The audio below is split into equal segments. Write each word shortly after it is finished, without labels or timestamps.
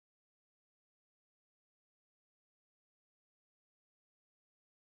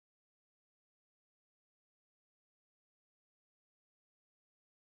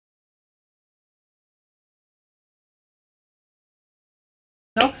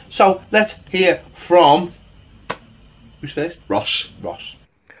No? So let's hear from, who's first? Ross.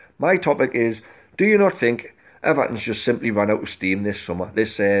 My topic is, do you not think Everton's just simply run out of steam this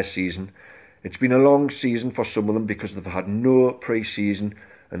season? It's been a long season for some of them because they've had no pre-season,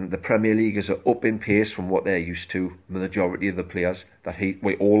 and the Premier League is up in pace from what they're used to. The majority of the players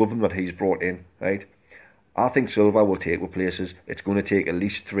all of them that he's brought in, right? I think Silva will take with places. It's going to take at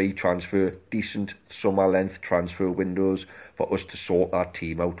least 3 decent summer length transfer windows for us to sort that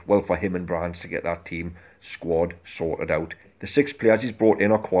team out. Well, for him and Brands to get that team squad sorted out. The 6 players he's brought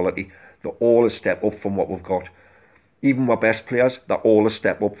in are quality. They're all a step up from what we've got. Even my best players, they're all a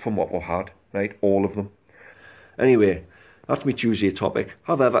step up from what we've had, right? All of them. Anyway, that's my Tuesday topic.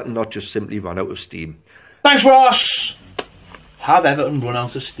 Have Everton not just simply run out of steam? Thanks, Ross. Have Everton run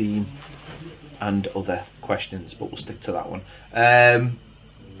out of steam? And other questions, but we'll stick to that one.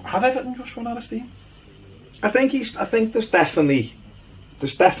 Have Everton just run out of steam? I think there's definitely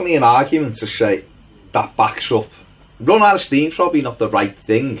an argument to say that backs up. Run out of steam's probably not the right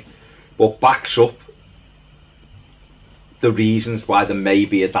thing, but backs up the reasons why there may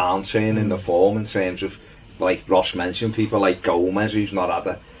be a downturn in the form, in terms of, like Ross mentioned, people like Gomez, who's not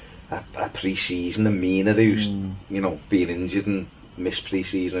had a pre-season, and Mina, who's been injured and missed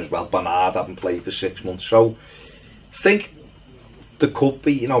pre-season as well. Bernard haven't played for 6 months, so I think there could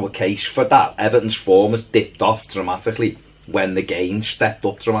be a case for that. Everton's form has dipped off dramatically when the game stepped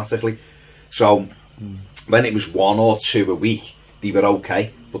up dramatically. So when it was 1 or 2 a week, they were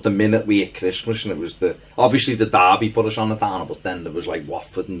okay. But the minute we hit Christmas, and it was obviously the derby put us on the downer, but then there was like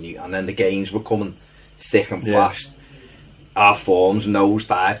Watford and then the games were coming thick and fast. Our forms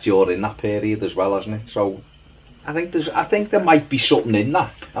nosedived during that period as well, hasn't it? So I think there might be something in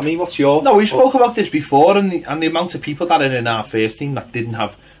that. I mean, what's your... No, we spoke about this before, and the amount of people that are in our first team that didn't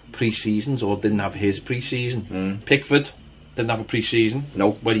have pre-seasons or didn't have his pre-season. Pickford didn't have a pre-season.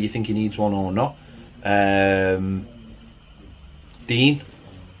 No. Whether you think he needs one or not. Dean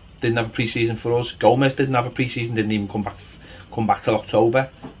didn't have a pre-season for us. Gomez didn't have a pre-season, didn't even come back till October.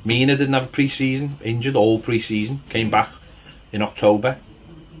 Mina didn't have a pre-season, injured all pre-season, came back in October,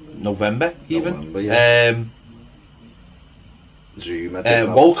 November even. Zuma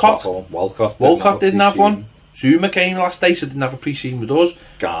Walcott didn't have one. Zuma came last day, so didn't have a pre-season with us.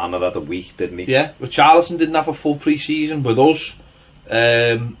 Garner had a week, didn't he? Yeah, Richarlison didn't have a full pre-season with us.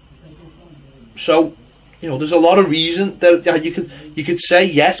 So, there's a lot of reason that you could say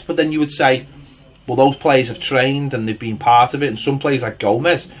yes, but then you would say, well, those players have trained and they've been part of it. And some players like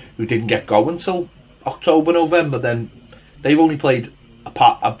Gomez, who didn't get going until October, November, then they've only played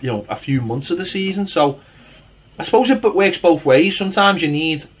a few months of the season. So I suppose it works both ways. Sometimes you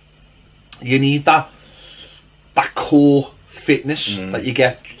need that core fitness that you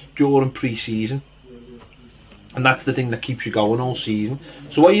get during pre-season, and that's the thing that keeps you going all season.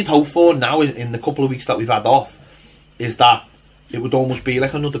 So what you'd hope for now in the couple of weeks that we've had off is that it would almost be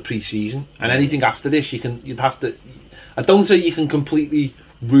like another pre-season, and anything after this you'd have to. I don't think you can completely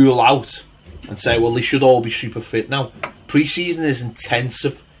rule out and say, well, they should all be super fit now. Pre-season is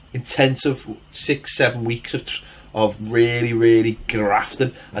intensive 6-7 weeks of really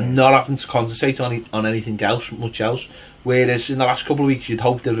grafting and not having to concentrate on anything much else. Whereas in the last couple of weeks, you'd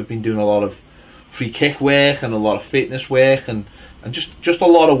hope they'd have been doing a lot of free kick work and a lot of fitness work and just a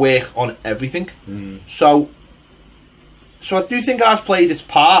lot of work on everything. So I do think that's played its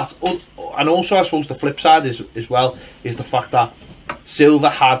part. And also, I suppose the flip side is the fact that Silva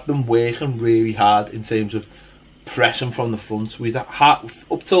had them working really hard in terms of pressing from the front. We'd had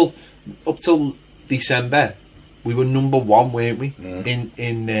up till December, we were number 1, weren't we?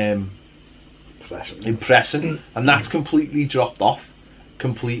 In pressing, and that's completely dropped off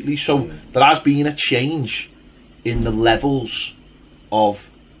completely. So there has been a change in the levels of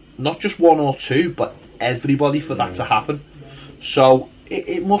not just 1 or 2, but everybody for that to happen. So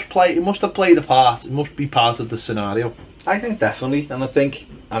it must have played a part. It must be part of the scenario. I think definitely, and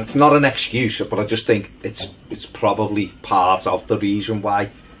it's not an excuse, but I just think it's probably part of the reason why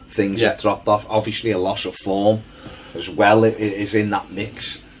things have dropped off. Obviously, a loss of form as well is in that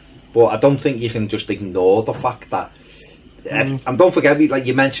mix, but I don't think you can just ignore the fact that. And don't forget, like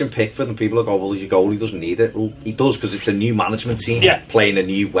you mentioned Pickford, and people go, well, he's your goal, he doesn't need it. Well, he does, because it's a new management team playing a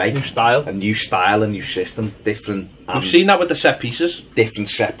new way, a new system, different. We've seen that with the set pieces, different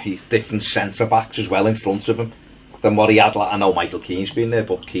centre backs as well in front of him than what he had. I know Michael Keane's been there,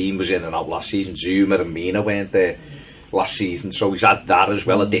 but Keane was in and out last season. Zuma and Mina weren't there last season, so he's had that as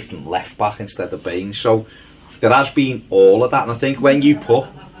well, a different left back instead of Baines. So there has been all of that, and I think when you put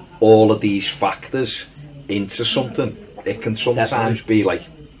all of these factors into something, it can sometimes be like,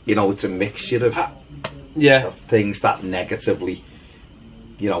 it's a mixture of things that negatively,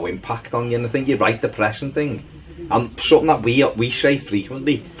 you know, impact on you. And I think you're right, the pressing thing, and something that we say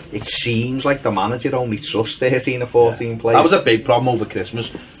frequently. It seems like the manager only trusts 13 or 14 players. That was a big problem over Christmas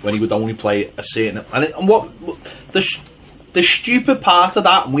when he would only play a certain. And what the stupid part of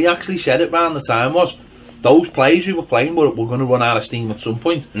that, and we actually said it around the time, was those players who were playing were going to run out of steam at some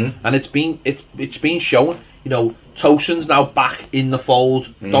point. And it's been shown. You know, Tosin's now back in the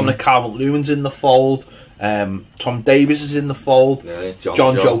fold. Dominic Calvert-Lewin's in the fold. Tom Davies is in the fold. Yeah,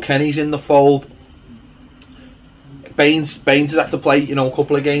 John Joe Kenny's in the fold. Baines has had to play, you know, a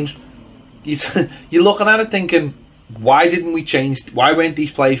couple of games. You're looking at it thinking, why didn't we change? Why weren't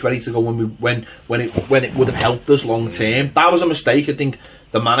these players ready to go when it would have helped us long term? That was a mistake. I think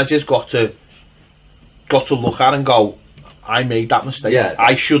the manager's got to look at and go, I made that mistake. Yeah.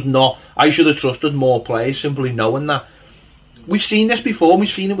 I should have trusted more players, simply knowing that. We've seen this before. We've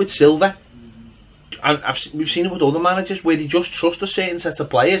seen it with Silva, and we've seen it with other managers where they just trust a certain set of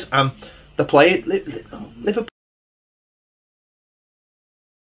players, and the player Liverpool